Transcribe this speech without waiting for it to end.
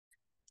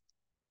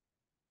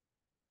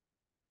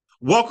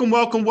Welcome,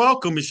 welcome,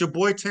 welcome. It's your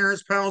boy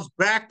Terrence Pounds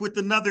back with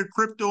another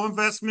crypto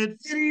investment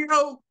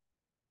video.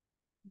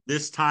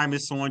 This time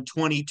it's on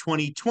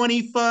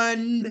 2020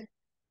 fund.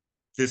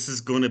 This is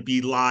going to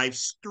be live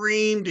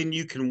streamed and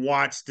you can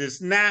watch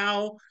this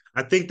now.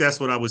 I think that's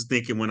what I was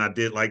thinking when I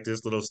did like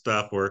this little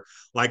stuff or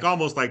like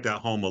almost like that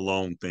Home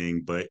Alone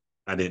thing, but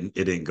it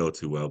didn't go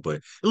too well, but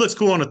it looks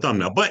cool on the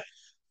thumbnail. But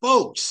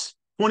folks,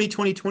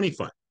 2020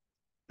 fund.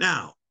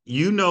 Now,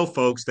 you know,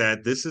 folks,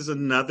 that this is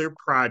another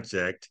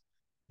project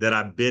that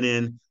I've been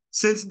in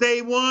since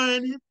day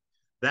one.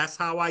 That's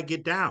how I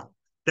get down.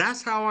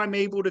 That's how I'm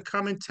able to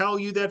come and tell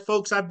you that,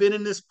 folks, I've been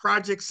in this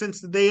project since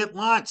the day it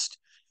launched.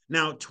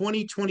 Now,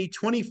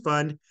 2020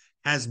 Fund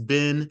has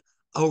been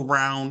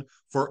around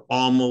for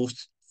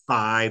almost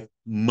 5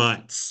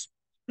 months.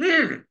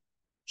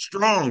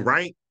 Strong,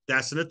 right?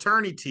 That's an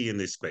eternity in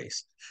this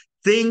space.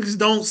 Things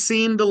don't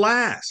seem to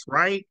last,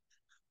 right?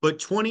 But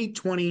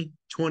 2020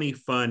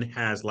 fun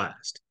has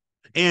last.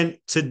 And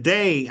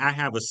today I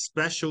have a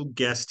special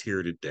guest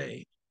here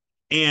today.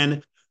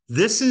 And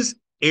this is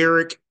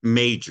Eric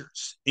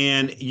Majors.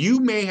 And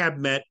you may have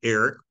met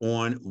Eric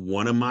on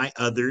one of my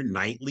other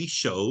nightly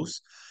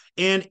shows.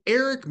 And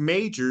Eric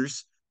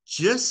Majors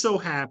just so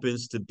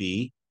happens to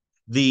be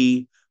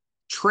the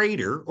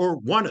trader or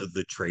one of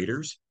the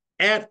traders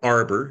at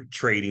Arbor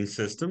Trading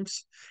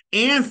Systems.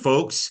 And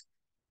folks,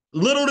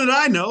 little did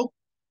I know,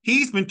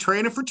 he's been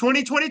training for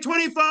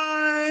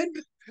 2025.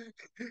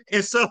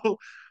 And so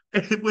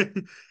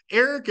when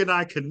Eric and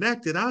I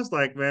connected, I was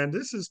like, man,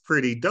 this is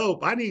pretty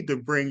dope. I need to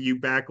bring you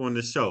back on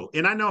the show.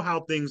 And I know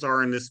how things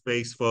are in this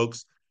space,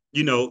 folks.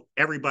 You know,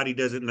 everybody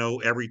doesn't know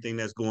everything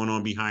that's going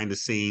on behind the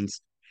scenes.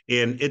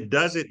 And it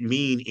doesn't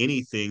mean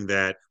anything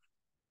that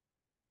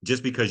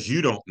just because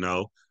you don't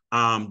know.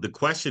 The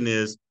question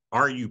is,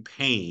 are you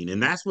paying?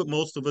 And that's what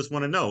most of us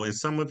want to know. And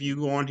some of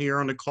you on here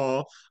on the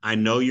call, I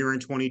know you're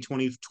in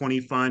 2020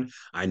 fund.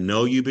 I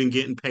know you've been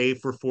getting paid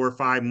for 4 or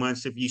 5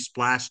 months if you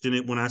splashed in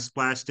it when I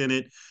splashed in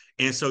it.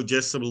 And so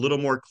just some little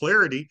more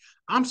clarity,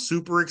 I'm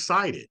super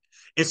excited.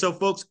 And so,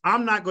 folks,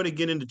 I'm not going to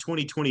get into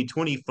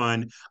 2020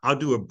 fund. I'll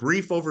do a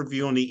brief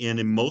overview on the end.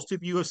 And most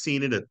of you have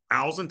seen it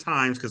 1,000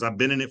 times because I've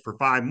been in it for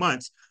 5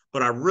 months,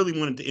 but I really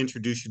wanted to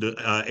introduce you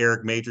to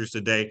Eric Majors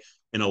today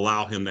and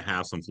allow him to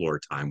have some floor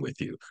time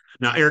with you.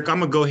 Now, Eric, I'm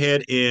going to go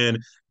ahead and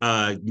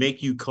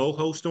make you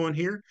co-host on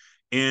here.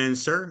 And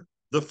sir,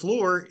 the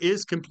floor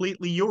is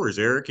completely yours,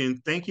 Eric.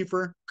 And thank you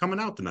for coming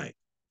out tonight.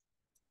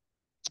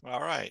 All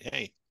right.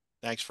 Hey,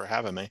 thanks for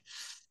having me.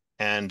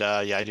 And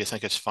yeah, I do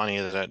think it's funny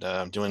that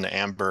I'm doing the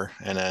Amber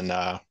and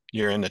then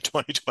you're in the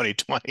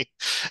 2020.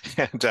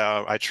 And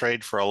I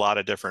trade for a lot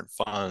of different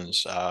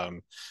funds,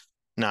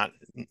 not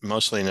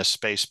mostly in this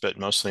space, but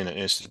mostly in the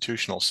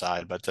institutional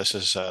side. But this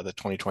is the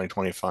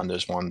 2020 fund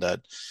is one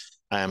that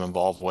I am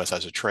involved with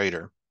as a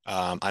trader.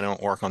 I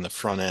don't work on the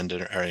front end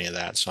or any of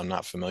that, so I'm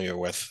not familiar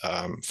with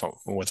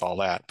all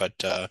that.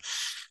 But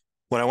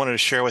what I wanted to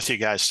share with you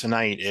guys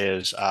tonight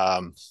is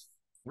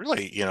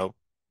really,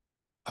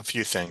 a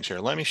few things here.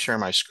 Let me share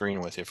my screen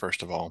with you,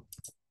 first of all.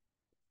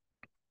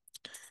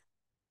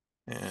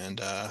 And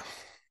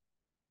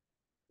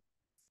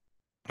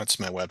that's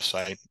my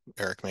website,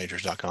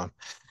 ericmajors.com.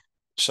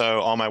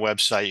 So on my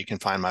website, you can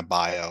find my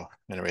bio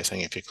and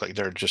everything. If you click,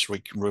 they're just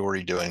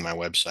redoing my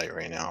website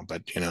right now,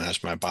 but it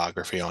has my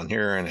biography on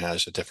here and it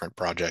has the different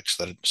projects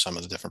some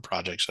of the different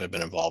projects that I've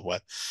been involved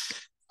with.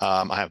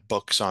 I have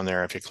books on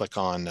there. If you click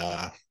on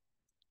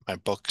my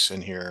books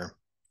in here,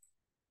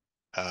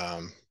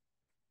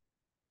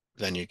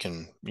 then you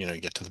can,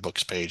 get to the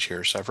books page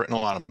here. So I've written a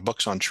lot of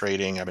books on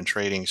trading. I've been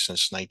trading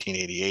since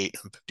 1988.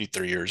 I'm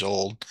 53 years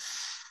old.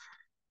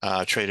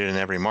 Traded in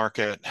every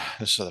market.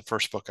 This is the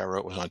first book I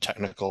wrote was on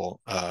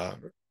technical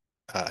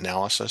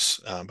analysis,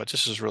 but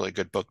this is a really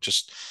good book,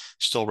 just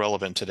still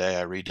relevant today.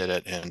 I redid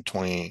it in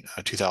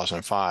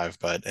 2005,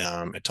 but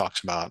it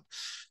talks about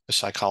the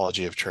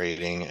psychology of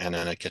trading, and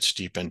then it gets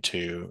deep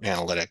into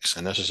analytics.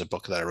 And this is a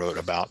book that I wrote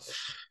about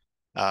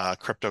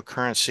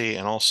cryptocurrency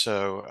and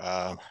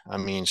also a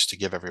means to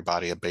give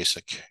everybody a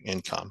basic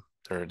income.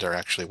 There are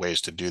actually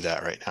ways to do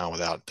that right now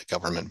without the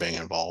government being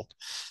involved.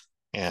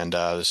 And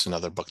this is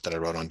another book that I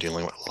wrote on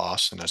dealing with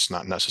loss, and it's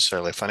not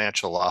necessarily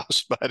financial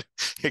loss, but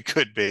it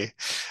could be.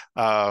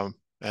 And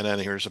then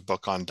here's a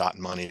book on dot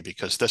money,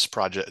 because this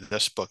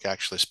book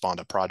actually spawned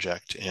a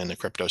project in the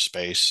crypto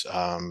space.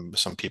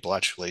 Some people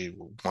actually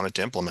wanted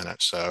to implement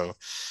it, so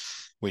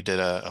we did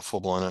a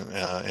full-blown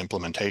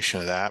implementation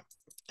of that,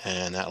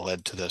 and that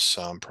led to this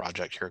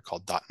project here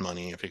called Dot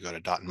Money. If you go to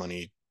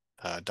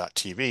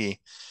dotmoney.tv,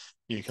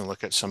 you can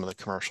look at some of the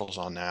commercials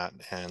on that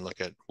and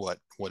look at what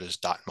is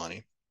Dot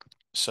Money.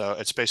 So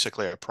it's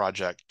basically a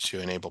project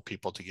to enable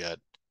people to get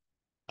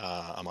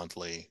a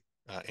monthly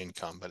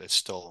income, but it's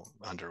still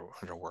under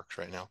works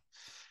right now.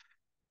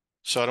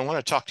 So I don't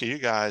want to talk to you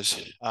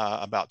guys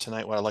about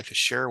tonight. What I'd like to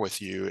share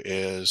with you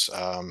is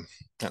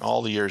in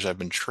all the years I've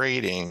been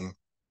trading,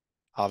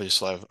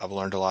 obviously I've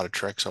learned a lot of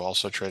tricks. I've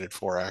also traded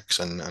Forex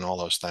and all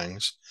those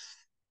things.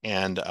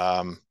 And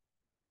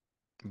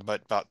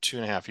but about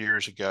 2.5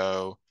 years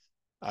ago,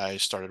 I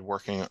started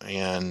working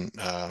in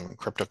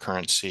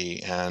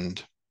cryptocurrency,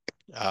 and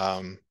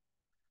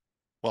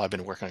well, I've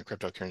been working on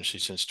cryptocurrency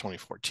since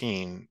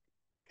 2014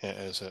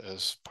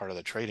 as part of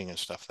the trading and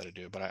stuff that I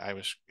do. But I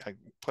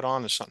put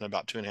on to something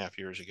about 2.5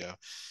 years ago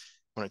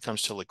when it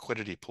comes to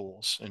liquidity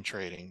pools in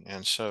trading.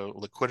 And so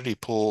liquidity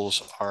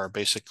pools are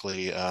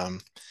basically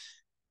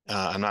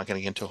I'm not going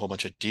to get into a whole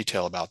bunch of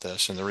detail about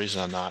this, and the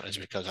reason I'm not is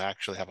because I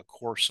actually have a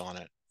course on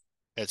it.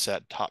 It's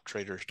at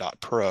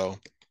toptraders.pro,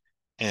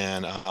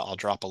 and I'll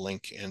drop a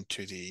link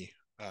into the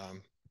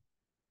um,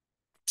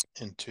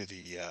 into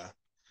the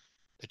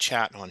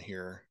chat on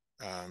here,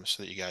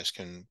 so that you guys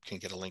can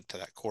get a link to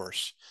that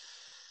course.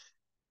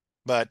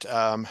 But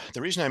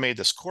the reason I made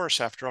this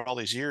course after all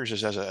these years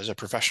is as a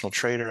professional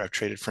trader, I've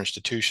traded for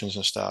institutions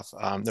and stuff.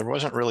 There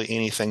wasn't really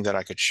anything that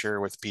I could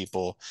share with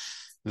people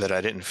that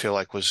I didn't feel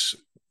like was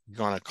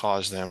going to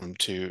cause them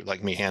to,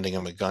 like me handing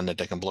them a gun that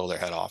they can blow their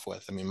head off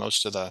with. I mean,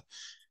 most of the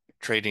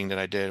trading that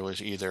I did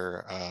was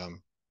either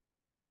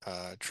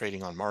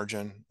trading on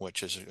margin,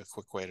 which is a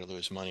quick way to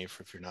lose money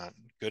if you're not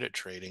good at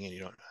trading and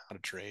you don't know how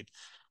to trade.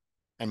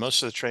 And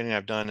most of the trading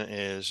I've done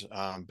is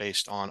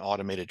based on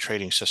automated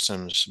trading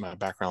systems. My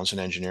background's in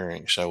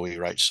engineering, so we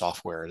write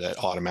software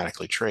that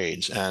automatically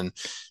trades. And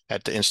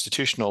at the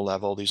institutional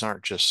level, these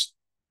aren't just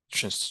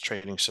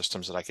trading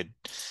systems that I could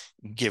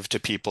give to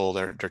people.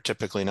 They're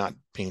typically not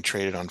being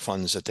traded on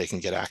funds that they can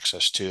get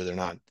access to. They're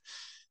not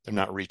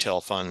retail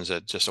funds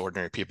that just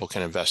ordinary people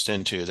can invest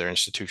into. They're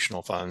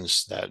institutional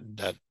funds that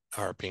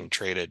are being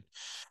traded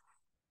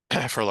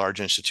for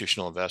large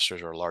institutional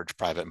investors or large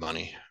private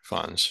money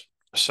funds.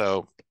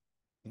 So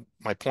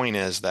my point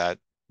is that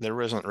there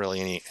isn't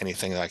really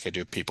anything that I could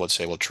do. People would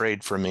say, well,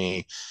 trade for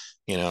me.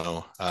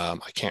 I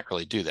can't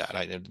really do that.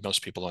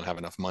 Most people don't have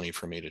enough money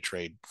for me to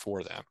trade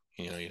for them.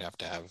 You'd have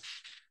to have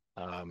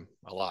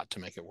a lot to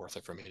make it worth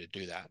it for me to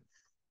do that.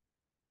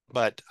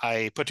 But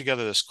I put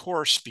together this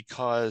course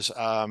because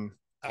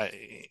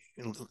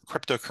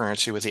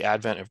cryptocurrency, with the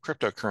advent of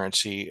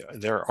cryptocurrency,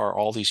 there are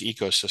all these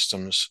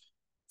ecosystems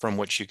from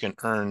which you can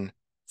earn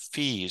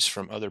fees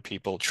from other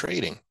people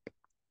trading.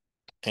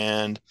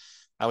 And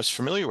I was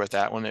familiar with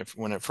that when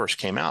it first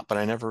came out, but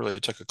I never really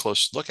took a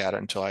close look at it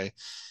until I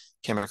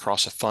came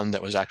across a fund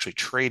that was actually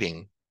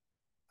trading,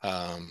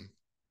 earning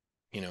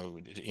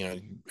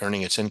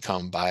its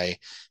income by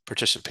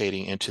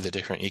participating into the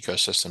different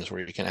ecosystems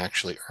where you can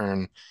actually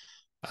earn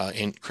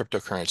in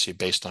cryptocurrency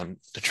based on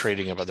the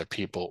trading of other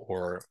people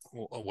or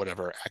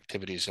whatever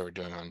activities they were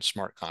doing on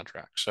smart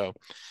contracts.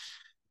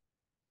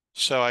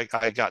 So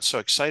I got so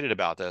excited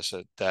about this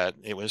that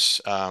it was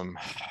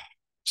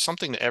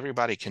something that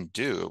everybody can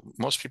do.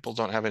 Most people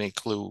don't have any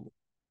clue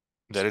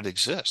that it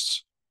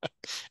exists,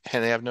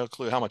 and they have no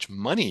clue how much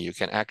money you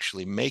can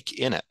actually make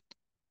in it.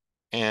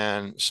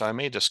 And so I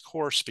made this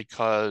course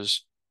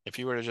because if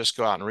you were to just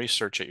go out and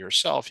research it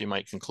yourself, you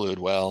might conclude,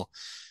 well,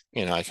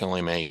 I can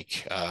only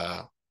make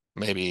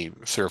maybe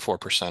 3 or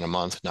 4% a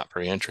month, not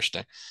very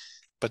interesting.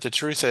 But the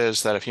truth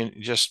is that if you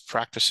just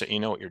practice it, you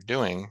know what you're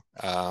doing.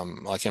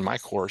 Like in my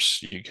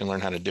course, you can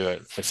learn how to do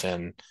it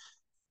within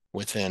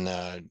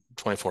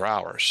 24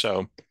 hours.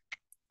 So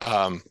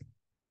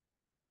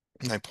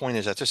my point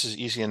is that this is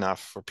easy enough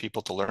for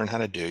people to learn how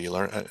to do.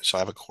 So I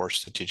have a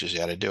course that teaches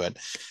you how to do it.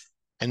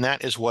 And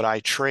that is what I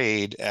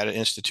trade at an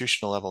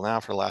institutional level now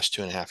for the last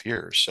 2.5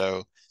 years.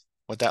 So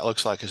what that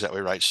looks like is that we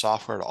write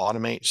software to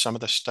automate some of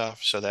the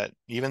stuff so that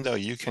even though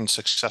you can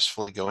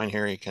successfully go in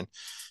here, you can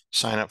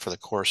sign up for the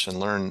course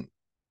and learn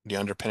the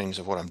underpinnings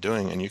of what I'm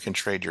doing, and you can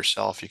trade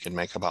yourself. You can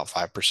make about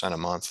 5% a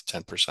month,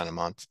 10% a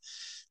month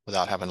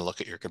without having to look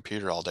at your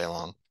computer all day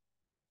long.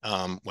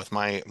 With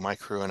my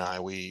crew and I,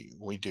 we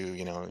do,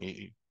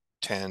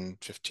 10,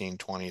 15,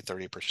 20,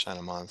 30%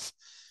 a month,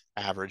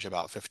 average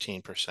about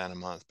 15% a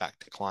month back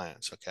to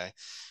clients. Okay.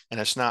 And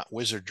it's not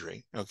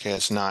wizardry. Okay.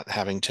 It's not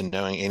having to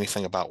knowing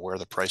anything about where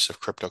the price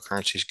of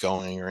cryptocurrency is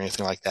going or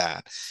anything like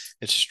that.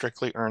 It's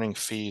strictly earning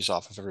fees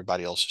off of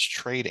everybody else's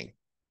trading.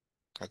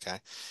 Okay.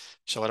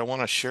 So what I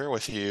want to share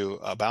with you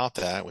about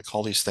that, we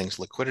call these things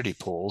liquidity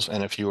pools.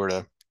 And if you were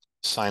to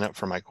sign up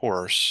for my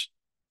course,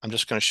 I'm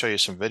just going to show you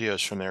some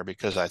videos from there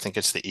because I think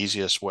it's the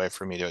easiest way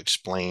for me to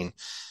explain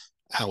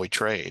how we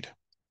trade.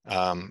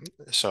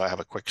 So I have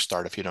a quick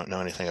start if you don't know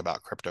anything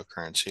about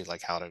cryptocurrency,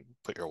 like how to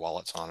put your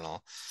wallets on and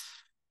all.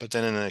 But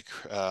then in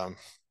the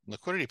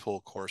liquidity pool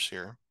course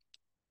here,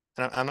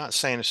 and I'm not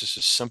saying this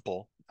is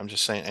simple. I'm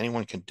just saying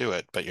anyone can do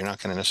it, but you're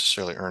not going to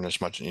necessarily earn as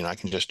much. I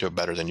can just do it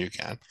better than you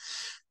can.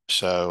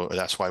 So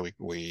that's why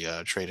we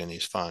trade in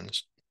these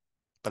funds.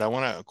 But I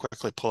want to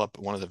quickly pull up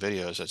one of the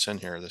videos that's in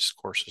here. This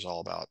course is all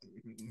about,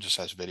 just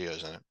has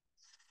videos in it.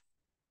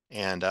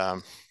 And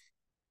I'm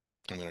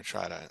going to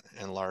try to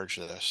enlarge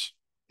this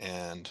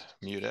and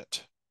mute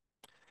it.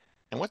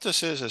 And what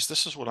this is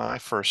this is when I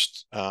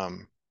first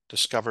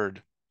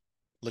discovered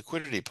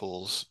liquidity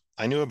pools.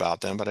 I knew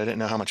about them, but I didn't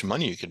know how much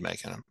money you could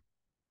make in them.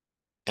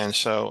 And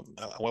so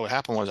what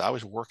happened was I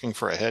was working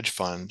for a hedge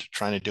fund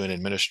trying to do an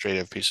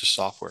administrative piece of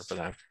software for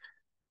them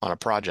on a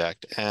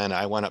project. And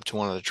I went up to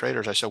one of the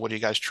traders. I said, what do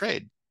you guys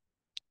trade?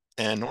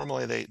 And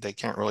normally they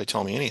can't really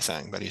tell me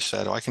anything, but he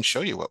said, oh, I can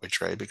show you what we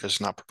trade because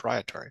it's not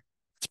proprietary.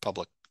 It's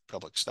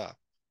public stuff.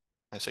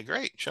 I said,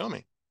 great, show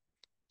me.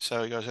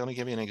 So he goes, let me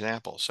give you an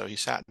example. So he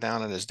sat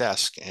down at his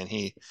desk and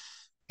he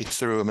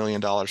threw $1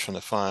 million from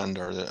the fund,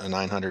 or the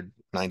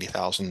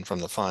 990,000 from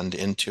the fund,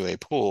 into a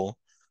pool,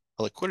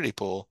 a liquidity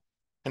pool,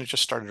 and it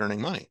just started earning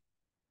money.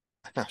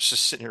 I was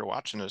just sitting here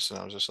watching this, and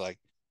I was just like,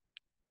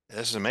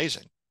 this is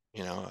amazing.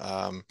 You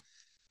know,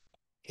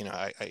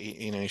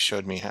 he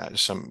showed me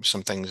some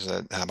things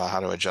about how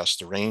to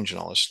adjust the range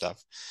and all this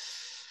stuff.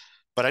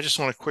 But I just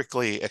want to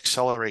quickly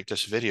accelerate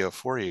this video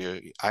for you.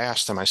 I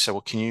asked him, I said,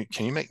 well, can you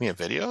make me a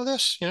video of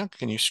this?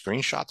 Can you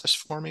screenshot this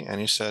for me? And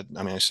he said,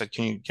 I said,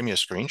 can you give me a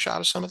screenshot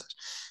of some of this?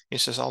 He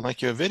says, I'll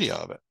make you a video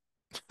of it.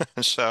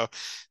 And so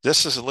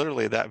this is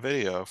literally that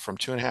video from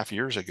 2.5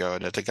 years ago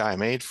that the guy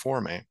made for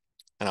me.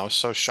 And I was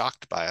so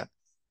shocked by it.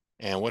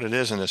 And what it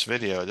is in this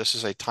video, this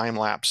is a time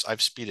lapse.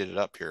 I've speeded it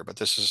up here, but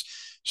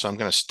so I'm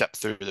going to step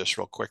through this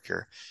real quick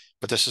here.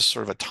 But this is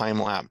sort of a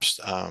time lapse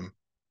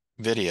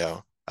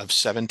video of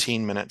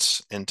 17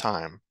 minutes in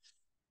time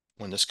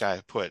when this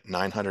guy put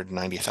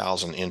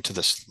 990,000 into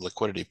this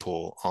liquidity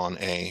pool on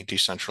a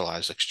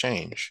decentralized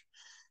exchange.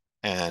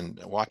 And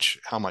watch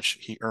how much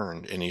he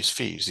earned in these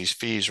fees. These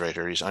fees right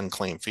here, these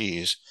unclaimed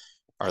fees,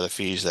 are the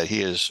fees that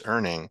he is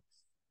earning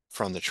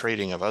from the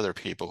trading of other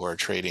people who are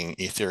trading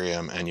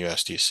Ethereum and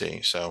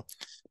USDC. So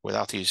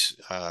without these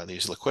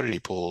liquidity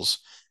pools,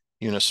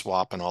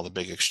 Uniswap and all the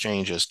big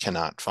exchanges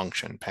cannot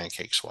function,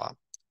 PancakeSwap.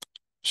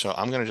 So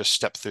I'm going to just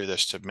step through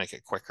this to make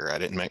it quicker. I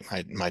didn't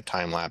make my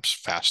time lapse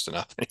fast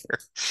enough here,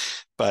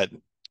 but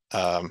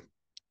I'm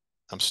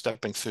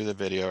stepping through the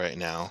video right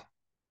now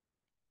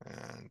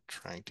and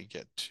trying to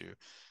get to.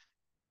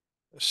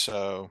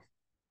 So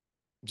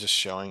just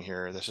showing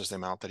here, this is the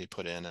amount that he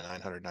put in,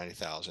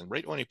 990,000.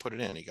 Right when he put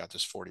it in, he got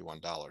this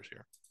 $41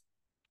 here.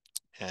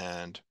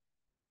 And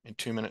in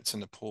 2 minutes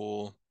in the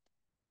pool,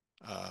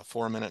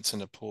 4 minutes in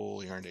the pool,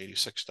 he earned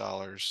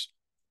 $86.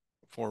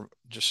 For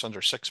just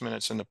under 6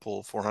 minutes in the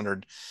pool,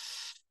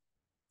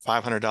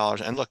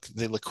 $500. And look,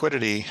 the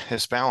liquidity,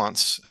 his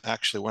balance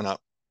actually went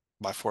up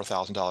by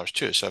 $4,000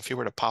 too. So if he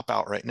were to pop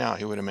out right now,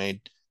 he would have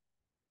made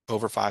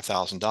over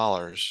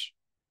 $5,000,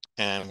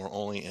 and we're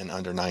only in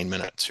under 9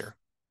 minutes here.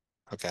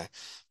 Okay.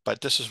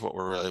 But this is what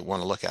we really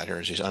want to look at here,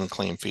 is these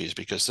unclaimed fees,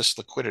 because this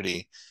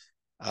liquidity,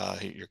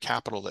 your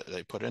capital that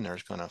they put in there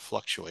is going to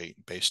fluctuate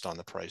based on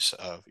the price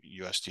of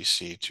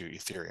USDC to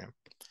Ethereum.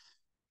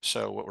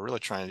 So what we're really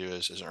trying to do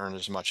is earn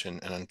as much in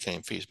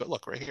unclaimed fees. But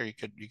look, right here, you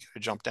could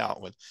have jumped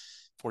out with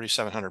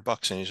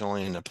 $4,700 and he's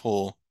only in the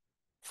pool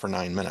for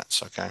 9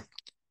 minutes. Okay.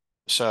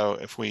 So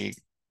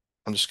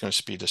I'm just going to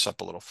speed this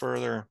up a little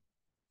further.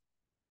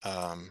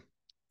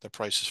 The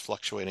price is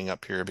fluctuating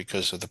up here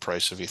because of the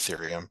price of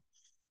Ethereum.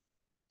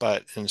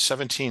 But in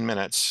 17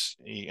 minutes,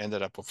 he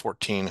ended up with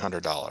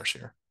 $1,400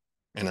 here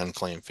in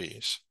unclaimed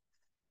fees.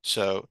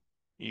 So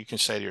you can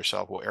say to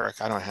yourself, well,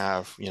 Eric, I don't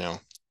have $1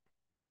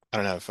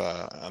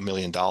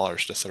 million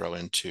to throw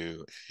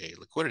into a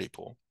liquidity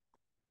pool.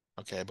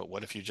 Okay, but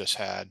what if you just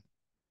had,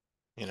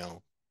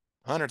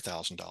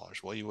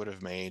 $100,000? Well, you would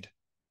have made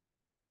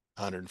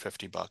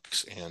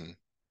 $150 in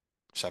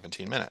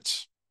 17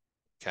 minutes.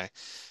 Okay,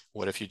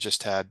 what if you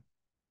just had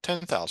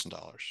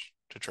 $10,000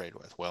 to trade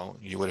with? Well,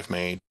 you would have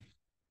made,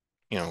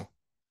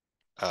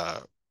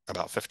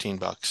 about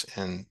 $15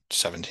 in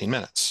 17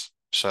 minutes.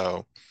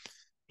 So,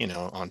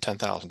 on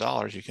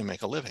 $10,000, you can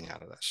make a living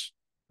out of this.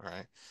 All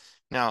right.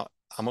 Now,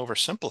 I'm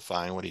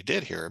oversimplifying what he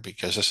did here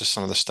because this is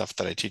some of the stuff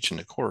that I teach in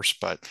the course,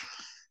 but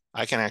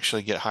I can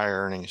actually get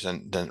higher earnings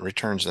than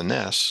returns than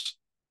this,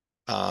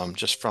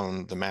 just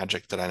from the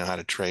magic that I know how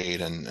to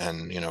trade and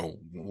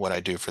what I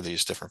do for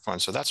these different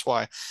funds. So that's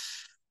why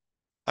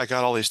I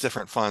got all these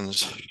different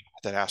funds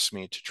that ask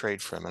me to trade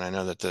from. And I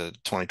know that the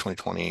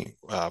 2020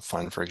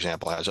 fund, for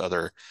example, has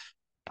other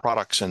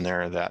products in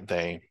there that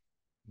they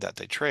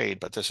trade,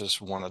 but this is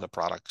one of the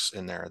products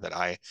in there that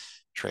I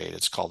trade.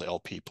 It's called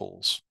LP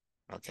pools.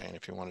 Okay. And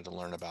if you wanted to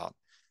learn about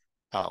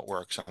how it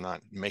works, I'm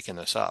not making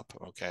this up.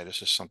 Okay.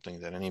 This is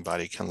something that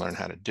anybody can learn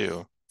how to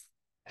do.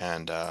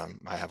 And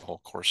I have a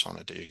whole course on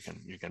it that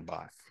you can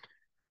buy.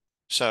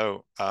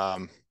 So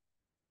I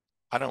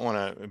don't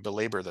want to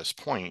belabor this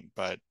point,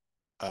 but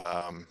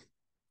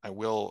I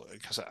will,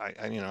 because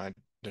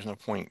there's no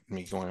point in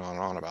me going on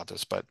and on about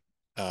this, but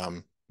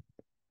the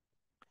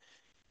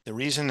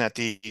reason that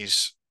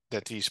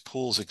these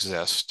pools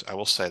exist, I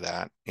will say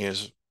that,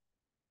 is,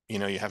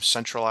 you have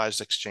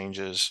centralized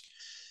exchanges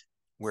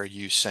where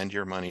you send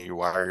your money, you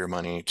wire your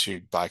money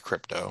to buy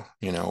crypto,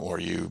 or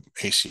you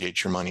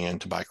ACH your money in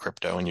to buy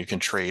crypto, and you can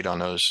trade on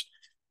those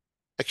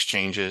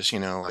exchanges,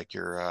 like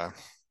your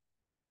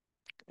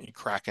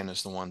Kraken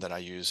is the one that I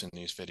use in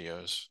these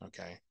videos.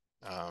 Okay.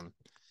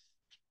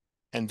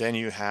 And then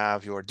you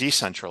have your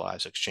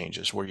decentralized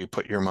exchanges where you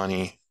put your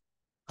money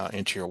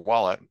into your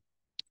wallet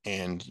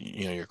and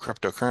your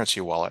cryptocurrency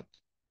wallet,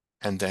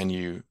 and then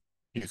you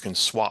can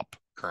swap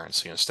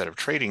currency. Instead of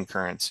trading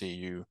currency,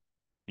 you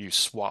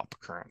swap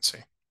currency.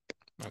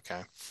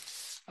 Okay.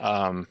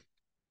 And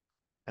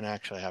And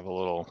actually I have a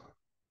little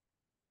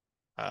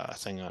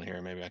thing on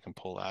here. Maybe I can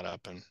pull that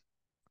up and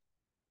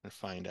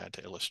find that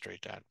to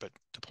illustrate that. But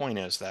the point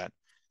is that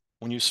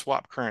when you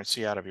swap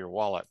currency out of your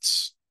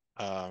wallets,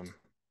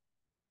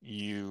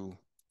 you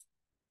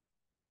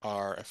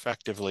are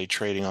effectively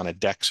trading on a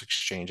DEX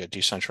exchange, a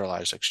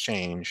decentralized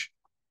exchange.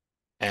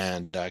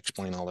 And I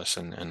explain all this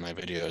in my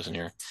videos in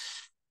here.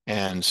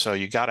 And so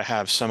you got to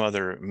have some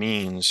other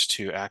means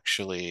to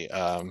actually,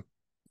 I'll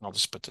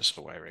just put this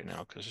away right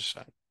now because it's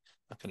not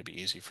going to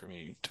be easy for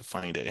me to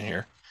find it in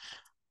here.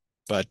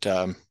 But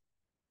get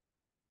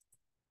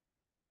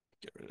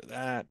rid of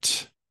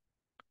that.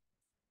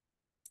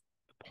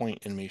 The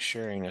point in me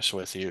sharing this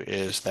with you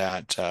is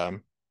that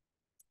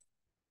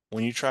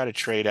when you try to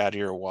trade out of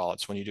your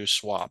wallets, when you do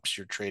swaps,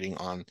 you're trading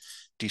on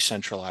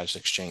decentralized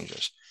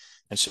exchanges.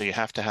 And so you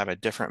have to have a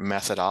different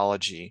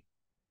methodology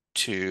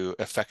to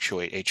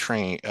effectuate a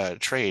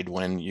trade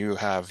when you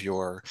have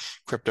your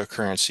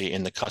cryptocurrency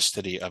in the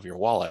custody of your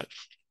wallet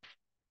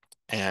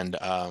and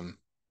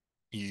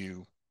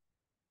you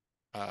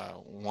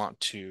want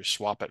to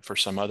swap it for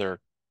some other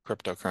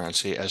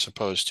cryptocurrency as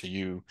opposed to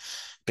you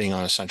being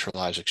on a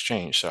centralized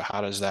exchange. So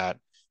how does that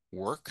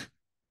work?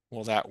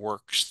 Well, that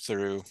works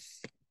through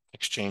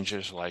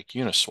exchanges like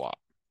Uniswap.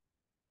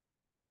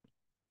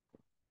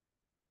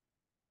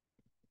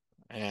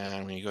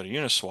 And when you go to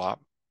Uniswap,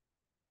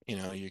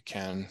 you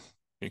can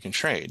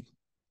trade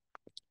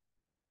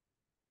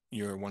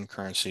your one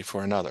currency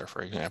for another,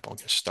 for example,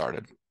 get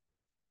started.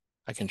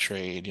 I can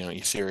trade,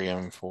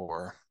 Ethereum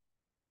for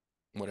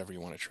whatever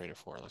you want to trade it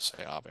for, let's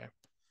say Aave.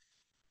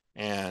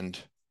 And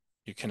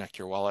you connect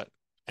your wallet,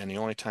 and the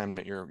only time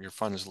that your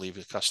funds leave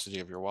the custody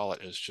of your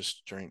wallet is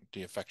just during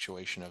the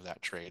effectuation of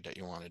that trade that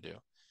you want to do.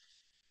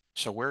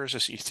 So where is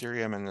this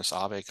Ethereum and this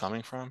Aave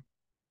coming from?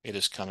 It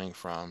is coming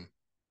from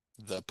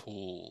the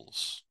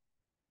pools.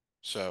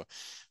 So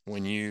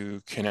when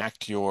you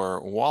connect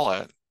your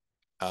wallet,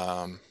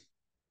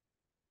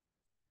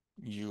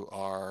 you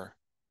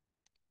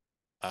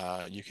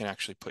can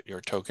actually put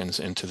your tokens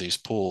into these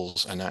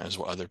pools, and that is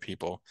what other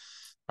people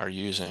are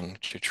using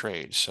to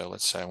trade. So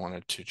let's say I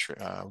wanted to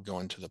go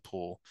into the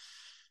pool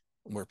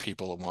where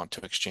people want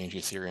to exchange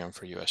Ethereum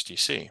for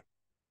USDC.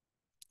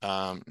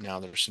 Now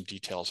there's some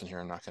details in here.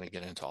 I'm not going to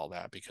get into all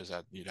that because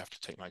you'd have to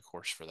take my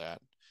course for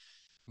that.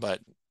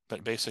 But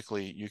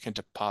basically you can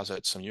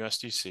deposit some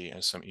USDC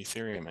and some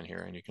Ethereum in here,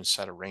 and you can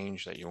set a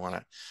range that you want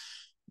it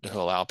to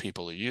allow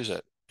people to use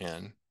it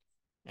in.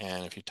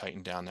 And if you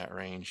tighten down that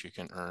range,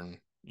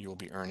 you will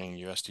be earning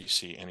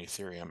USDC and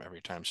Ethereum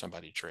every time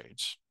somebody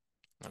trades.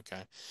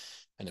 Okay.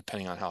 And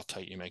depending on how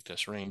tight you make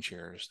this range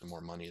here is the more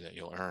money that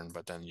you'll earn,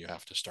 but then you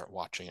have to start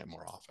watching it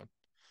more often.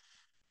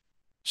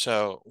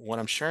 So what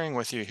I'm sharing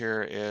with you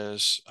here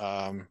is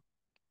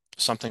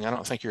something I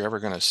don't think you're ever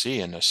going to see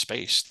in the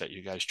space that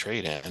you guys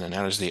trade in, and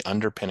that is the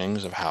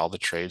underpinnings of how the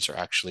trades are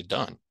actually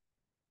done.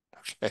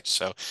 Okay,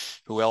 so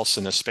who else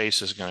in the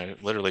space is going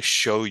to literally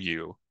show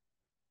you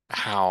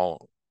how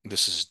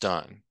this is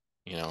done?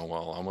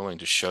 Well, I'm willing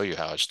to show you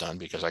how it's done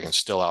because I can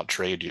still out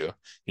trade you.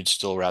 You'd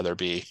still rather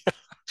be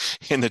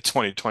in the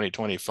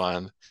 2020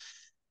 fund,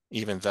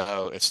 even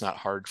though it's not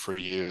hard for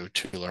you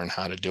to learn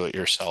how to do it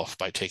yourself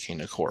by taking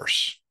the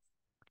course.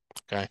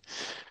 Okay.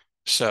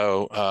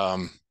 So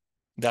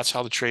that's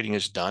how the trading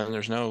is done.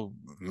 There's no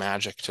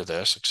magic to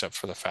this except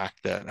for the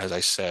fact that, as I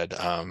said,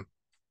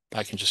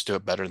 I can just do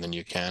it better than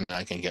you can.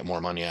 I can get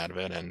more money out of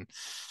it, and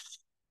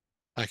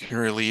I can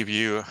relieve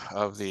you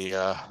of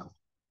the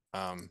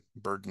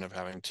burden of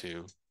having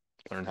to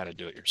learn how to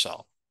do it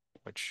yourself,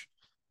 which,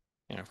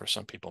 for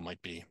some people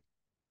might be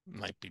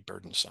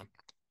burdensome.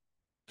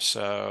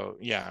 So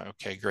yeah,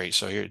 okay, great.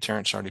 So here,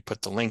 Terrence already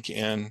put the link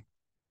in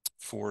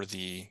for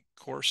the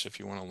course if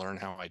you want to learn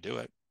how I do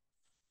it.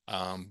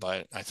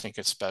 But I think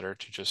it's better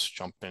to just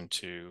jump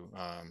into,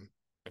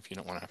 if you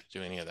don't want to have to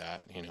do any of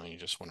that, you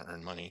just want to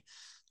earn money,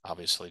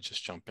 obviously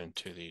just jump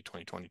into the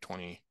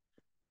 2020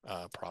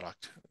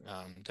 product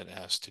that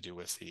has to do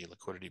with the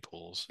liquidity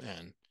pools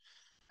and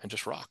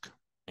just rock,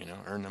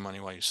 earn the money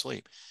while you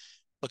sleep.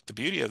 Look, the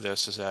beauty of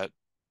this is that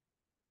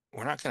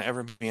we're not going to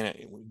ever be in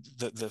it.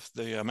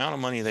 The amount of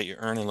money that you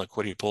earn in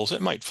liquidity pools,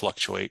 it might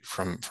fluctuate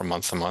from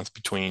month to month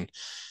between,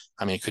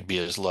 it could be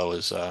as low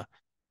as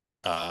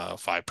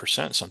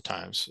 5%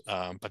 sometimes,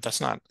 but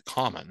that's not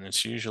common.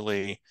 It's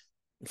usually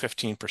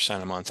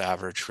 15% a month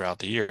average throughout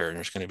the year. And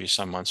there's going to be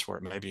some months where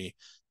it may be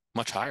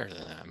much higher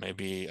than that,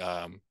 maybe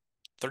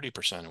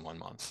 30% in one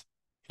month,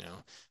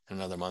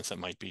 another month it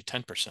might be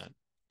 10%.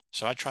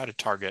 So I try to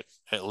target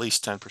at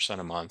least 10%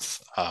 a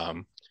month,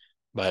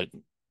 but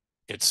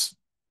it's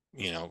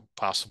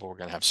possible we're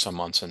going to have some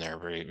months in there,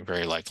 very,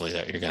 very likely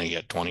that you're going to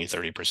get 20,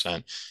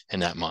 30% in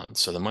that month.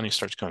 So the money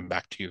starts coming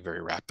back to you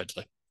very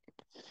rapidly.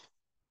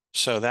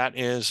 So that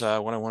is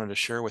what I wanted to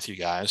share with you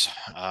guys.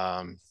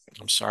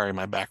 I'm sorry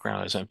my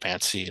background isn't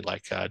fancy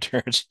like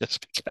Jared's,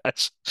 just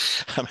because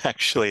I'm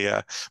actually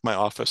my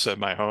office at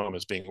my home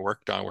is being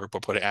worked on.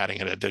 We're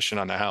adding an addition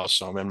on the house,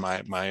 so I'm in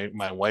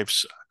my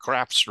wife's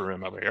crafts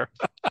room over here.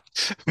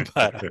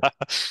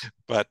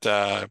 but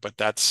but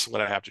that's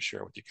what I have to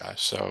share with you guys.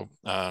 So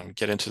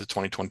get into the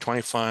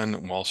 2020 fund.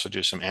 We'll also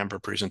do some Amber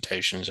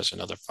presentations. That's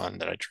another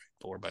fund that I trade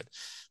for, but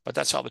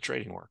that's how the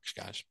trading works,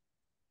 guys.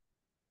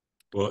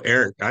 Well,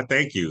 Eric, I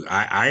thank you.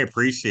 I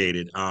appreciate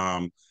it.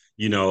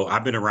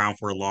 I've been around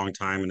for a long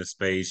time in the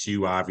space.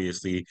 You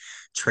obviously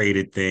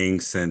traded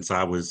things since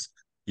I was,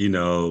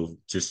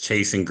 just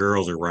chasing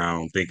girls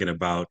around, thinking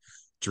about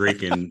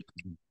drinking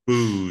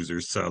booze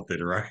or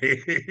something, right?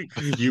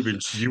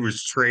 You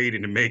was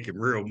trading and making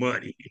real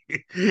money.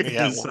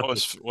 Yeah, So,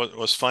 what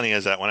was funny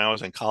is that when I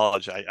was in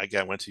college,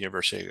 I went to the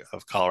University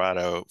of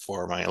Colorado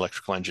for my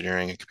electrical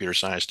engineering and computer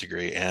science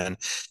degree. And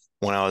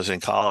when I was in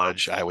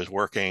college, I was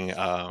working,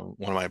 one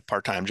of my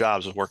part-time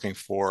jobs was working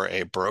for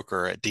a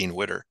broker at Dean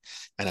Witter.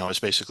 And I was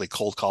basically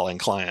cold calling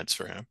clients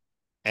for him.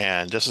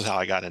 And this is how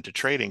I got into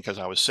trading because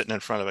I was sitting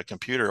in front of a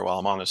computer while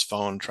I'm on this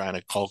phone trying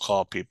to cold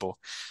call people,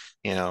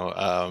 you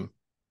know,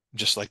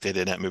 just like they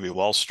did in that movie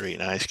Wall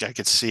Street. And I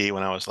could see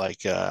when I was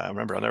like, I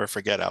remember, I'll never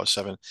forget, I was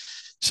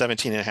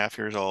 17 and a half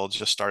years old,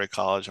 just started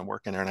college and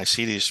working there. And I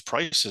see these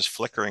prices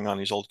flickering on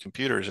these old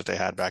computers that they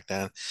had back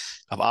then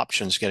of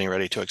options getting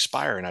ready to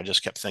expire. And I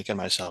just kept thinking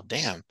to myself,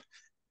 damn,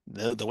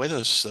 the way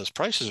those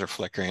prices are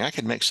flickering, I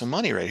could make some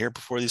money right here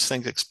before these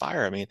things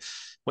expire. I mean,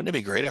 wouldn't it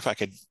be great if I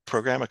could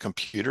program a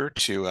computer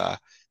to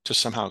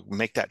somehow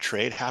make that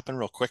trade happen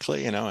real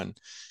quickly, And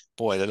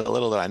boy,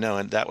 little did I know.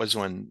 And that was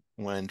when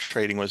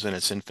trading was in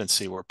its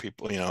infancy, where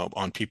people,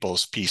 on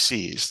people's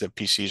PCs, the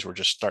PCs were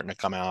just starting to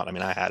come out. I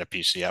mean, I had a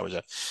PC. I was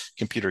a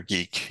computer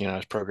geek. I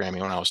was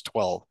programming when I was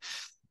 12.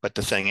 But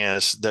the thing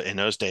is that in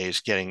those days,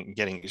 getting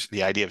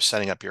the idea of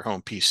setting up your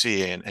home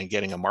PC and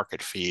getting a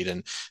market feed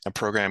and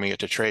programming it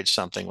to trade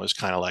something was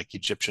kind of like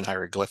Egyptian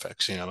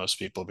hieroglyphics. Most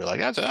people would be like,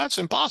 that's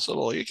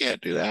impossible. You can't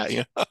do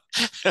that.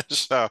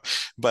 So,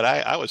 but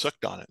I was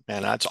hooked on it,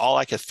 man. That's all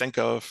I could think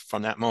of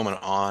from that moment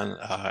on.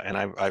 And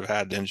I've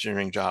had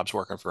engineering jobs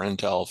working for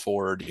Intel,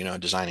 Ford,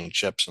 designing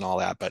chips and all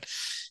that. But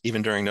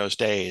even during those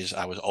days,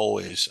 I was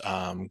always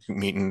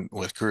meeting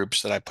with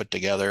groups that I put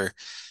together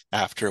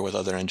after with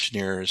other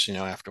engineers,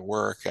 after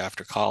work,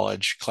 after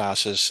college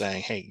classes,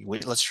 saying, "Hey,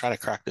 let's try to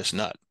crack this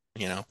nut."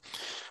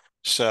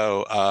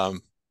 So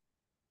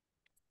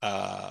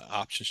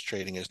options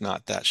trading is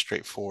not that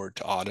straightforward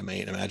to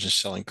automate. Imagine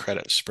selling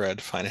credit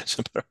spread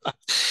financing.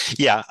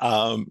 Yeah,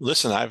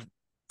 listen, I've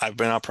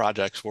been on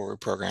projects where we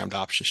programmed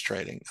options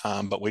trading,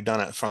 but we've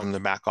done it from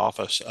the back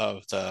office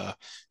of the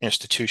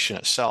institution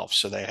itself.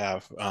 So they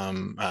have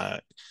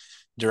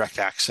direct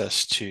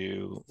access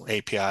to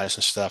APIs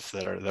and stuff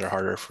that are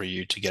harder for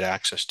you to get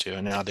access to.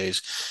 And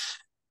nowadays,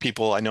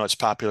 I know it's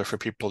popular for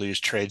people to use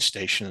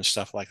TradeStation and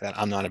stuff like that.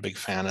 I'm not a big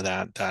fan of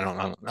that.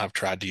 I've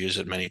tried to use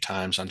it many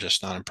times. I'm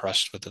just not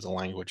impressed with it. The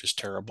language is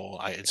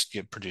terrible.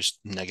 It produced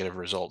negative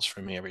results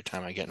for me every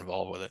time I get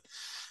involved with it.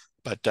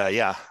 But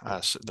yeah,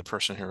 so the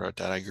person who wrote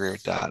that, I agree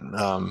with that.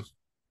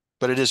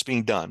 But it is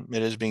being done.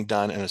 It is being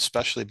done, and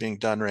especially being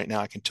done right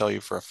now. I can tell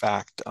you for a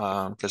fact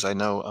because I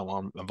know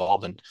I'm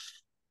involved in.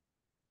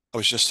 I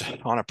was just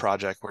on a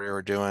project where we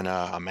were doing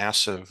a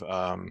massive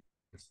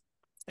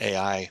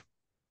AI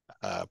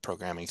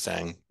programming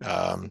thing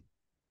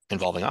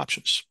involving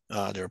options.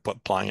 They were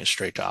applying it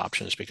straight to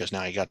options because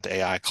now you got the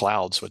AI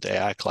clouds. With the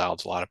AI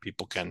clouds, a lot of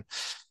people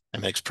it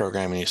makes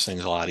programming these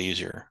things a lot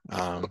easier.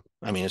 I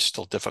mean, it's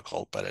still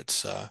difficult, but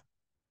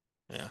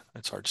yeah,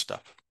 it's hard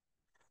stuff.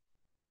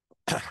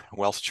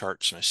 Wealth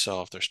charts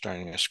myself, they're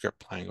starting a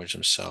script language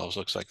themselves.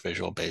 Looks like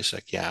Visual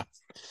Basic. Yeah.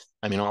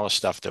 I mean, all the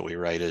stuff that we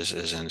write is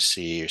in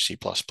C or C++,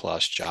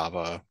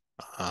 Java,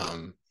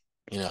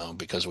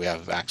 because we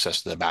have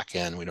access to the back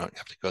end. We don't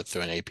have to go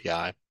through an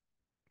API.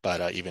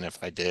 But even if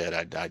I did,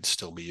 I'd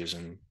still be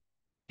using,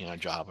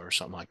 Java or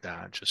something like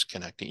that, just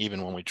connecting.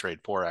 Even when we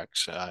trade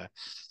Forex,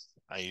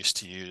 I used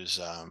to use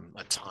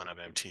a ton of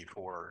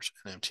MT4s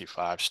and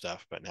MT5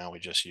 stuff, but now we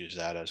just use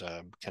that as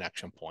a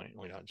connection point.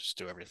 We don't just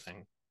do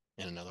everything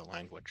in another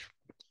language.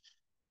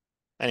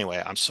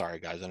 Anyway, I'm sorry,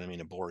 guys. I didn't mean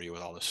to bore you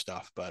with all this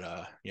stuff, but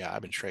yeah,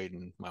 I've been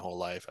trading my whole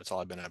life. That's all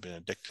I've been. I've been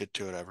addicted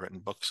to it. I've written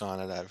books on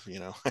it. I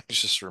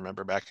just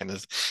remember back in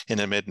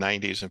the mid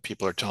 '90s, and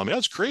people are telling me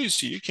that's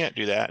crazy. You can't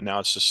do that. Now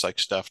it's just like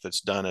stuff that's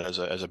done as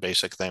a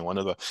basic thing. One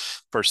of the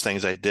first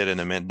things I did in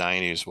the mid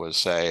 '90s was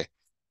say,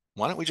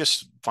 why don't we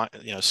just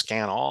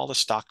scan all the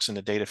stocks in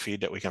the data feed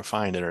that we can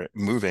find that are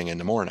moving in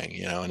the morning,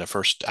 in the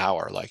first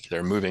hour, like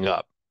they're moving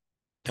up,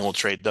 and we'll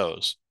trade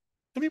those.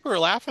 And people are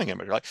laughing at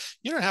me. They're like,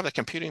 you don't have the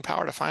computing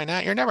power to find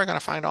that. You're never going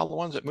to find all the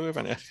ones that move.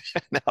 And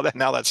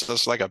now that's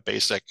just like a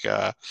basic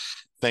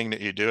thing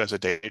that you do as a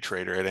day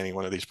trader at any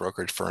one of these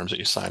brokerage firms that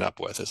you sign up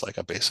with. It's like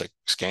a basic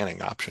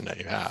scanning option that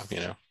you have.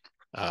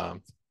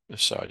 Um,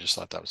 so I just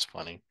thought that was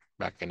funny.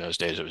 Back in those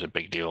days, it was a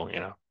big deal.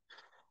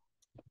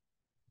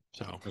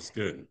 So that's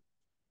good.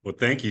 Well,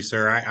 thank you,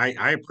 sir.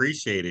 I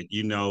appreciate it.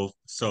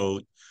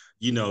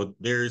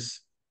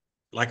 There's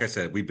like I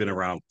said, we've been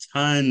around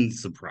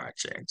tons of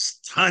projects.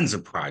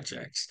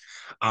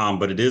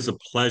 But it is a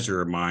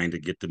pleasure of mine to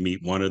get to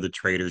meet one of the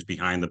traders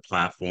behind the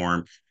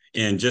platform.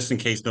 And just in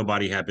case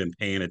nobody had been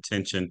paying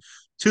attention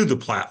to the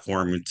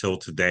platform until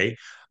today,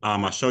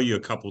 I'll show you a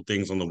couple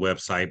things on the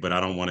website, but I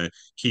don't want to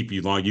keep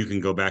you long. You can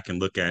go back and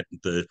look at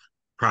the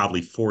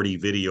probably 40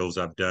 videos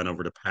I've done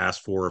over the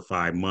past 4 or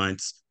 5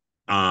 months.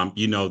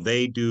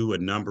 They do a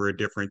number of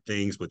different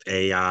things with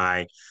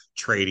AI,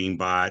 trading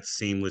bots,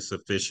 seamless,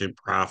 efficient,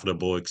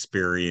 profitable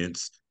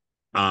experience.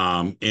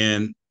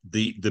 And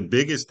the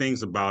biggest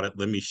things about it,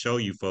 let me show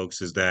you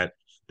folks, is that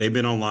they've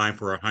been online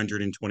for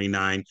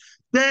 129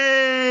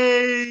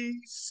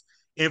 days.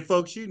 And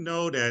folks, you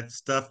know that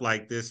stuff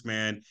like this,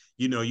 man,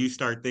 you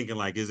start thinking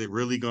like, is it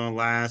really going to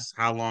last?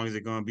 How long is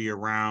it going to be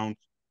around?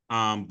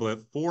 But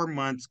 4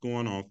 months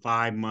going on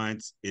 5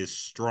 months is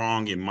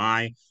strong in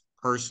my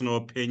personal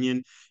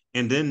opinion.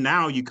 And then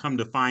now you come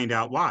to find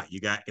out why. You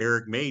got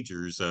Eric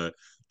Majors, a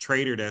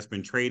trader that's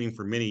been trading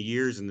for many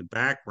years in the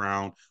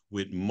background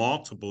with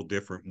multiple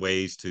different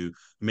ways to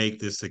make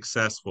this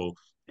successful.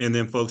 And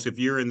then, folks, if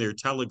you're in their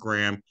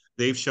Telegram,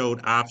 they've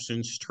showed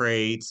options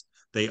trades.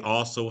 They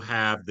also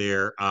have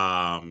their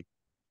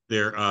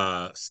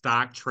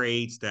stock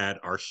trades that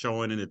are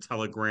showing in the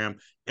Telegram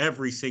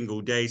every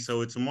single day.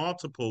 So it's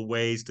multiple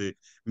ways to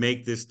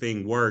make this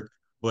thing work.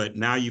 But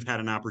now you've had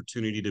an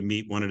opportunity to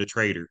meet one of the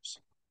traders.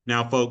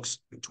 Now, folks,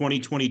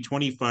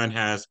 2020 Fund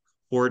has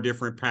 4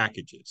 different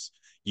packages.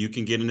 You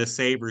can get in a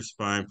Savers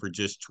Fund for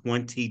just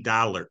 $20.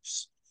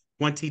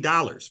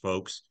 $20,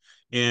 folks.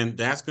 And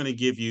that's going to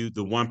give you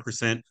the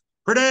 1%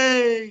 per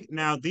day.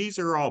 Now, these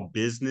are all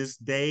business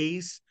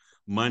days,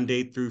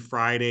 Monday through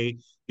Friday,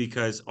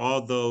 because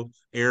although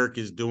Eric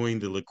is doing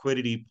the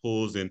liquidity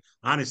pools, and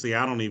honestly,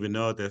 I don't even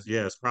know if that's,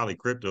 yeah, it's probably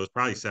crypto. It's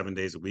probably 7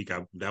 days a week.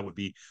 That would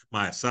be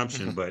my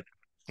assumption, but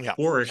Yeah,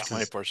 Forex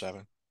is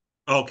 24/7.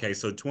 okay.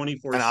 So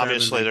 24 And 7,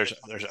 obviously they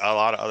there's a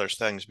lot of other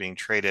things being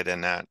traded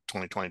in that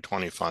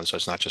 2020 fund. So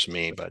it's not just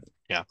me, but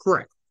yeah.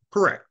 correct.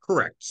 Correct,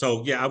 correct.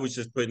 So yeah, I was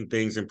just putting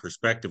things in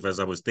perspective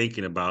as I was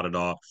thinking about it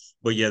all.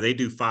 But yeah, they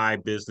do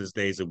 5 business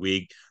days a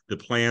week. The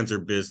plans are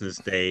business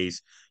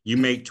days. You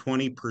make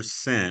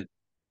 20%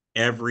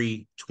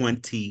 every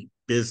 20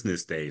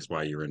 business days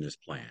while you're in this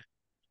plan.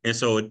 And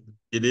so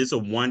it is a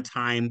one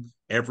time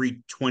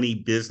every 20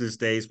 business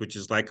days, which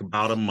is like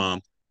about a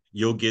month.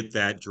 You'll get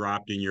that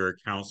dropped in your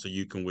account so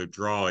you can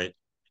withdraw it.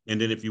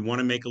 And then if you want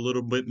to make a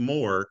little bit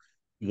more,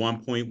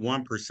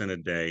 1.1% a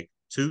day,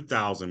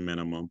 2,000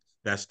 minimum,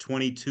 that's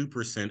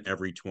 22%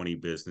 every 20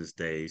 business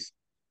days.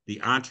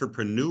 The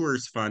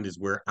Entrepreneurs Fund is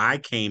where I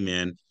came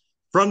in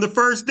from the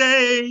first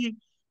day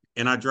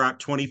and I dropped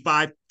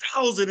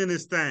 25,000 in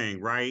this thing,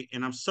 right?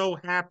 And I'm so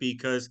happy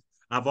because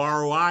I've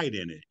ROI'd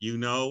in it,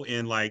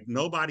 and like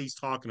nobody's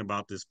talking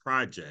about this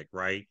project,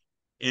 right?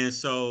 And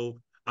so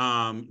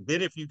then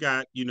if you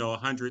got,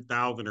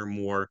 100,000 or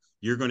more,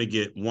 you're going to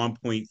get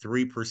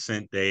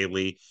 1.3%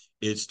 daily.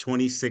 It's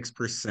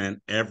 26%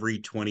 every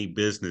 20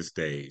 business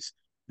days.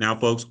 Now,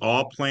 folks,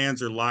 all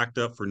plans are locked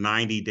up for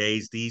 90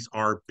 days. These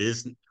are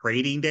business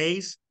trading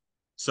days.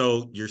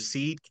 So your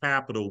seed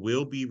capital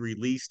will be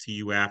released to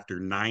you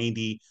after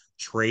 90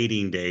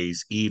 trading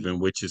days, even,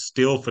 which is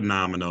still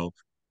phenomenal.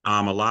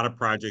 A lot of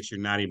projects, you're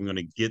not even going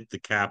to get the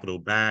capital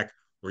back,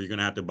 or you're going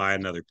to have to buy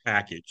another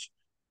package.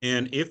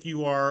 And if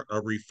you are a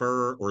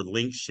refer or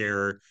link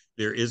sharer,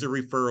 there is a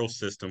referral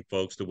system,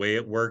 folks. The way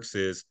it works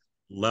is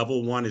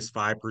level one is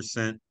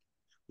 5%,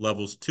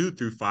 levels 2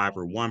 through 5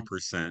 are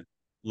 1%,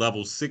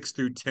 levels 6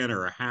 through 10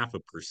 are a half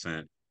a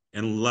percent,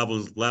 and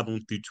levels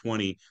 11 through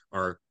 20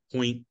 are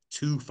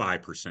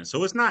 0.25%.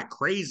 So it's not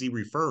crazy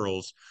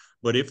referrals,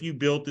 but if you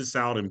build this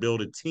out and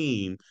build a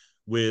team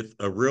with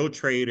a real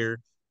trader,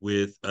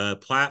 with a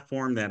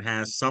platform that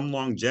has some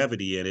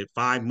longevity in it,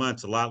 5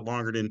 months, a lot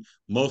longer than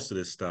most of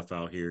this stuff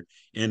out here,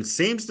 and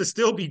seems to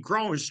still be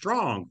growing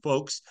strong,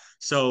 folks.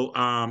 So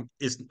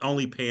it's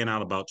only paying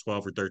out about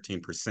 12 or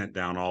 13%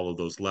 down all of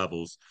those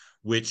levels,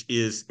 which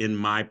is, in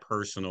my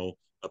personal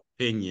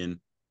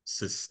opinion,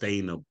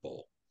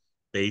 sustainable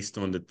based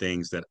on the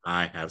things that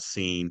I have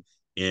seen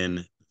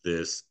in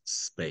this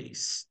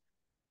space.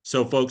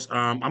 So, folks,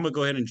 I'm gonna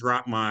go ahead and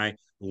drop my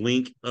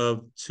link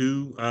of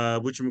to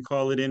what you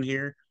call it in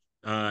here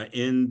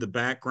in the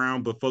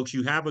background. But folks,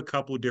 you have a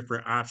couple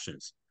different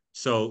options.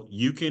 So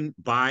you can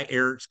buy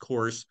Eric's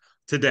course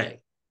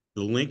today.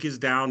 The link is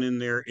down in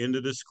there in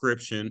the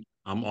description.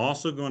 I'm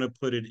also going to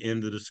put it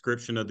in the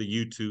description of the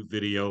YouTube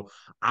video.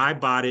 I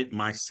bought it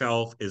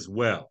myself as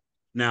well.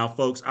 Now,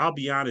 folks, I'll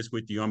be honest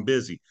with you, I'm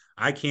busy.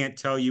 I can't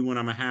tell you when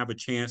I'm gonna have a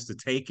chance to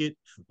take it,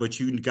 but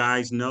you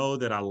guys know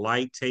that I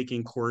like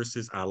taking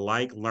courses. I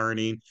like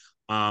learning,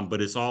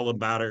 but it's all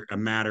about a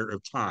matter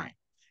of time.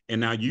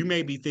 And now you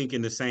may be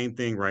thinking the same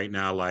thing right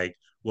now, like,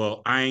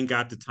 well, I ain't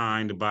got the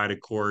time to buy the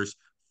course.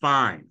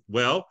 Fine.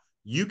 Well,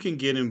 you can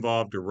get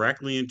involved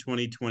directly in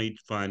 2020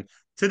 Fund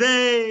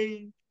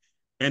today.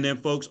 And then,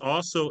 folks,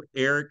 also,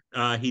 Eric,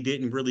 he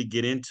didn't really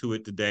get into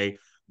it today,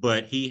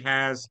 but he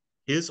has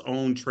his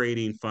own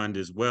trading fund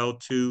as well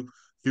too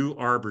through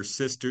Amber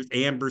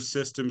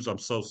Systems. I'm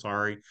so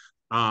sorry,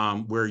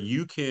 where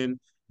you can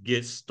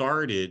get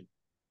started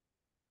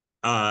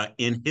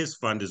in his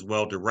fund as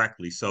well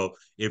directly. So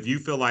if you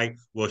feel like,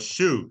 well,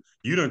 shoot,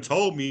 you done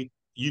told me,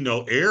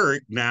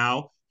 Eric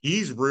now.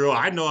 He's real.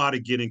 I know how to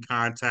get in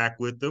contact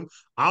with him.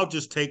 I'll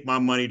just take my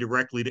money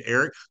directly to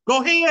Eric.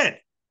 Go ahead.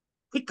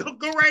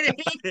 Go right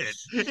ahead.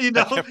 I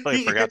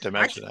definitely forgot to I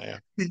mention that.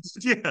 Yeah.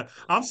 yeah,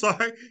 I'm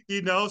sorry,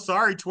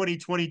 sorry,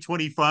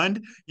 2020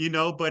 fund,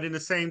 but in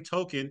the same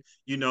token,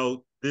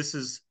 this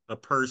is a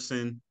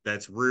person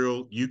that's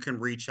real. You can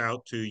reach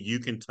out to, you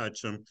can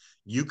touch them,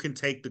 you can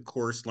take the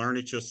course, learn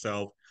it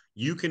yourself.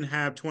 You can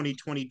have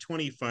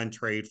 2020 fund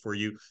trade for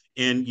you,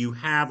 and you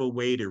have a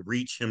way to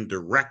reach him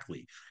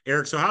directly.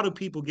 Eric, so how do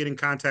people get in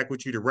contact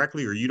with you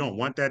directly, or you don't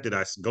want that? Did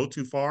I go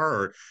too far,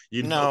 or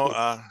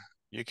No,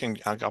 you can.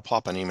 I'll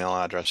pop an email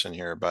address in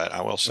here, but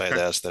I will say okay.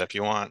 this: that if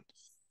you want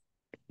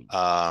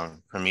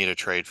for me to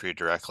trade for you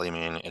directly, I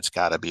mean, it's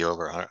got to be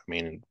over. I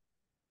mean,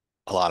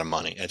 a lot of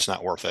money. It's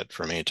not worth it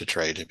for me to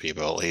trade to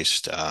people. At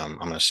least I'm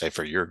going to say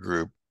for your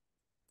group,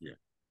 Yeah.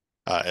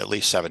 at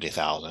least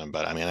 70,000.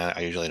 But I mean,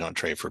 I usually don't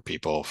trade for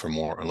people for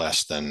more or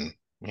less than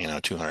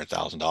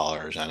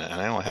 $200,000, and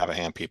I only have a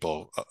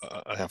handful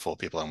of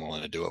people I'm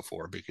willing to do it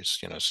for because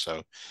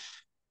so.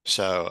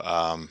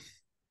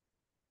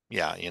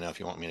 Yeah, if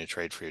you want me to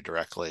trade for you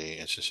directly,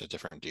 it's just a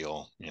different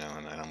deal,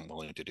 and I'm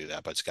willing to do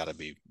that, but it's gotta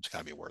be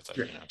worth it.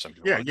 Yeah. Some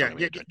people Yeah, want to yeah, come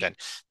to yeah, me to then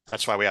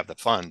that's why we have the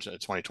funds,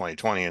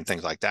 2020 and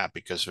things like that,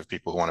 because if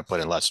people who want to put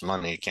in less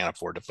money can't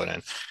afford to put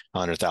in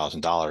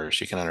 $100,000,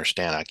 you can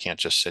understand. I can't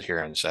just sit here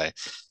and say,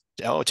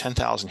 oh,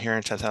 10,000 here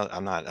and 10,000.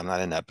 I'm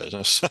not in that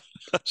business.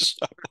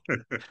 So, I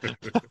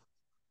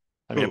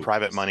mean, a cool.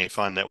 private money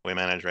fund that we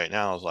manage right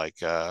now is like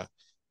 4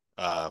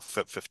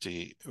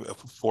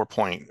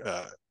 point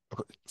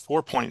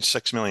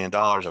 $4.6 million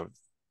of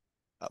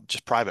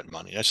just private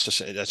money. That's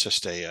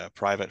just a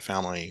private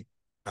family,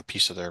 a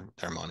piece of their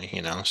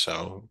money,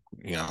 So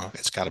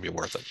it's got to be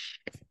worth it.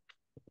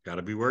 Got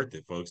to be worth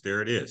it, folks.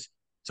 There it is.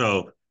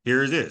 So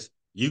here it is.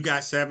 You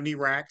got 70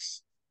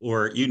 racks,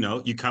 or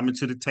you coming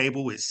to the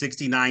table with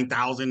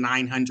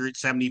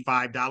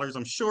 $69,975.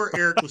 I'm sure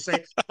Eric will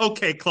say,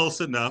 okay,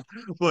 close enough.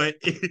 But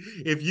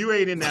if you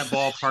ain't in that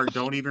ballpark,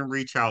 don't even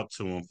reach out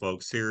to him,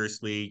 folks.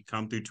 Seriously,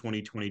 come through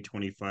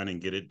 2020 fun and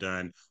get it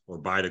done, or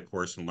buy the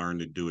course and learn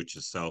to do it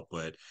yourself.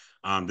 But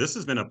this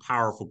has been a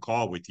powerful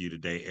call with you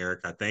today, Eric.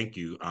 I thank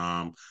you.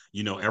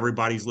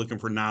 Everybody's looking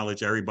for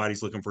knowledge,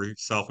 everybody's looking for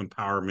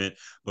self-empowerment,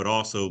 but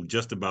also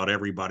just about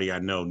everybody I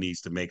know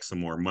needs to make some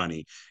more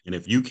money. And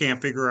if you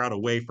can't figure out a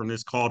way from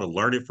this call to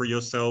learn it for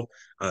yourself,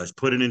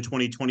 put it in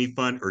 2020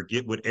 fund or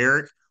get with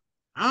Eric,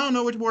 I don't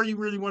know which more you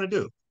really want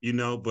to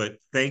do, but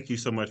thank you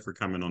so much for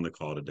coming on the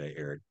call today,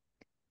 Eric.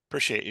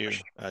 Appreciate you,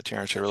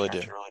 Terrence. I really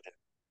do.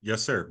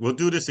 Yes, sir. We'll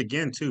do this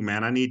again too,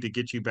 man. I need to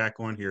get you back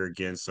on here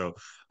again. So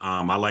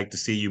I like to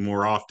see you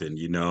more often,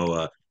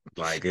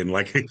 like and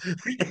like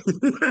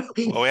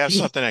Well, we have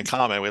something in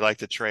common. We like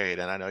to trade,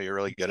 and I know you're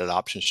really good at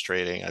options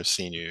trading. I've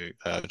seen you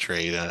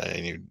trade,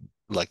 and you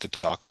like to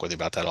talk with you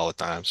about that all the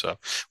time. So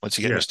once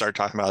you get me yes. start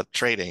talking about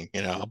trading,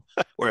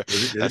 we're It,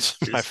 it, that's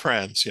my it's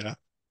friends.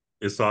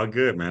 it's all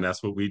good, man.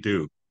 That's what we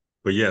do.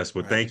 But yes,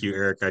 well, All right. thank you,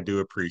 Eric. I do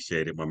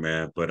appreciate it, my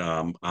man. But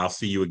I'll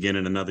see you again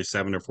in another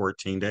 7 or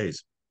 14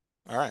 days.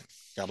 All right.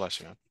 God bless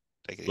you, man.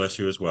 Take it easy. Bless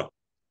you as well. Bye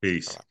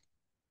Peace. bye.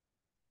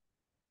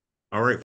 All right.